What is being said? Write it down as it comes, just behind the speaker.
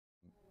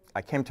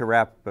I came to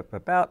RAP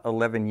about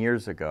 11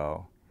 years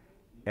ago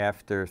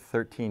after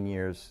 13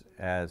 years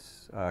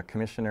as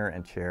Commissioner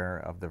and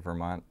Chair of the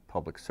Vermont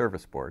Public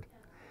Service Board.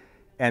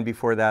 And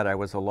before that, I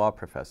was a law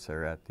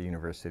professor at the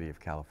University of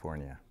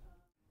California.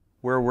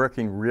 We're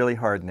working really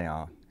hard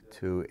now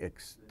to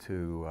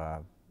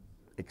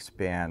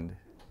expand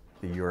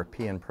the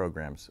European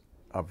programs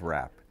of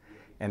RAP.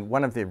 And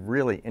one of the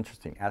really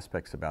interesting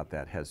aspects about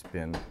that has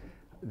been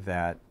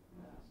that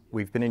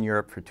we've been in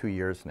Europe for 2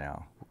 years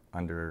now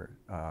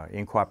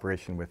in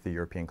cooperation with the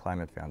European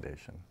Climate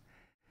Foundation.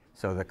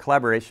 So the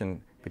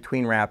collaboration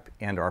between RAP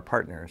and our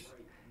partners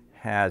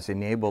has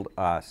enabled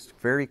us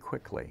very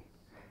quickly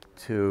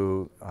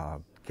to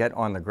get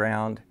on the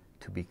ground,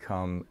 to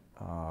become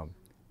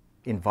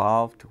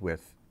involved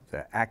with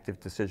the active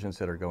decisions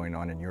that are going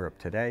on in Europe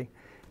today,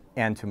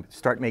 and to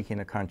start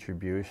making a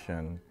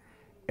contribution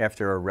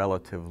after a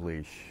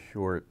relatively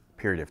short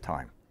period of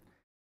time.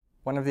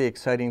 One of the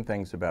exciting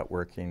things about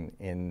working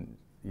in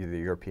the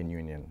European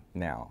Union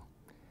now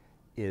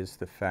is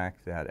the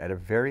fact that at a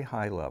very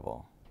high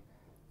level,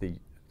 the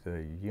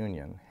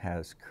Union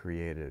has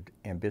created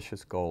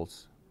ambitious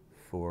goals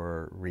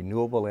for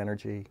renewable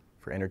energy,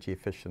 for energy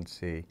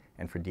efficiency,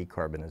 and for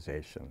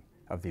decarbonization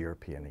of the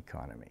European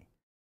economy.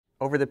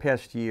 Over the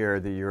past year,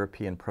 the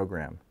European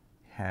program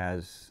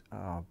has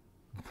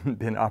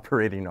been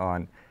operating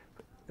on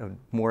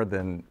more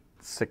than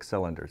 6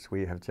 cylinders.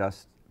 We have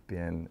just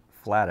been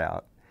flat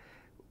out,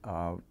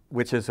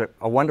 which is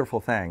a wonderful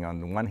thing on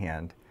the one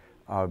hand,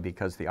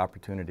 because the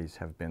opportunities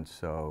have been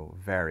so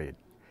varied.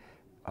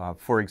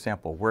 For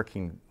example,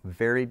 working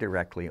very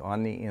directly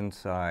on the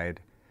inside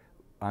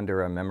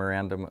under a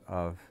memorandum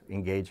of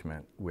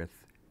engagement with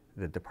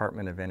the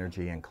Department of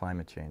Energy and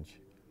Climate Change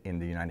in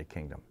the United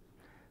Kingdom.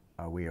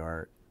 We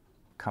are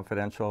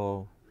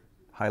confidential,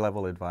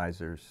 high-level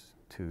advisors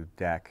to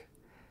DEC,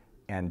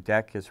 and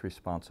DEC is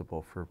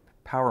responsible for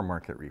power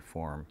market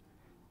reform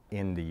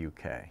in the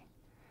UK,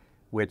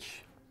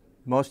 which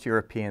most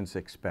Europeans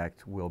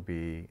expect will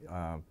be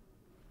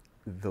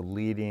the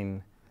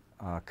leading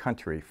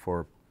country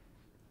for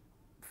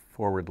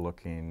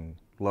forward-looking,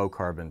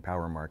 low-carbon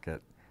power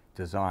market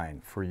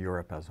design for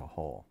Europe as a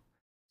whole.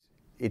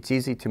 It's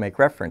easy to make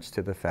reference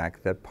to the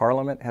fact that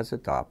Parliament has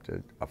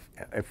adopted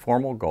a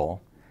formal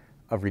goal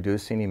of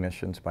reducing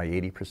emissions by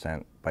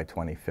 80% by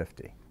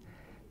 2050.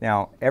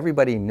 Now,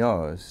 everybody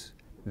knows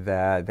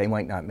that they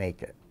might not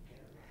make it,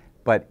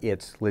 but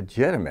it's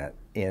legitimate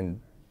in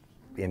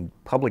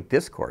public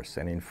discourse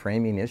and in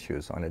framing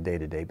issues on a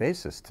day-to-day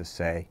basis to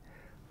say,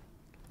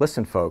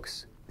 listen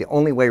folks, the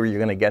only way you're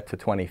going to get to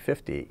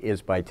 2050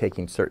 is by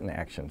taking certain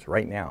actions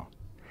right now.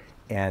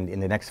 And in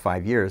the next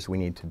 5 years, we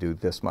need to do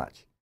this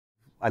much.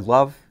 I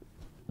love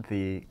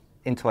the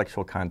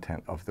intellectual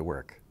content of the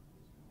work.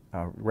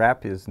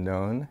 RAP is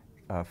known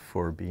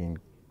for being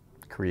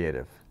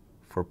creative,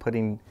 for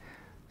putting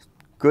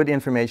good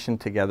information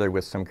together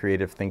with some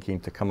creative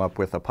thinking to come up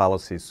with a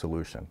policy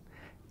solution.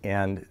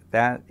 And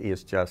that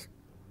is just,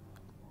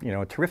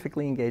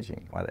 terrifically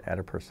engaging at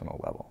a personal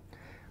level.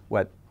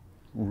 What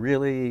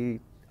really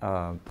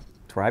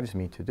drives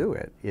me to do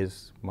it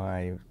is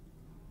my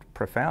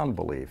profound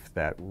belief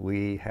that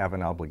we have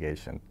an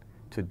obligation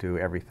to do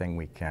everything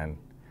we can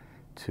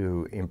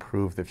to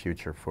improve the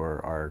future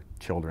for our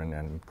children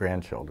and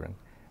grandchildren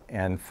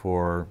and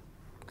for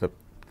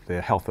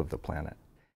the health of the planet.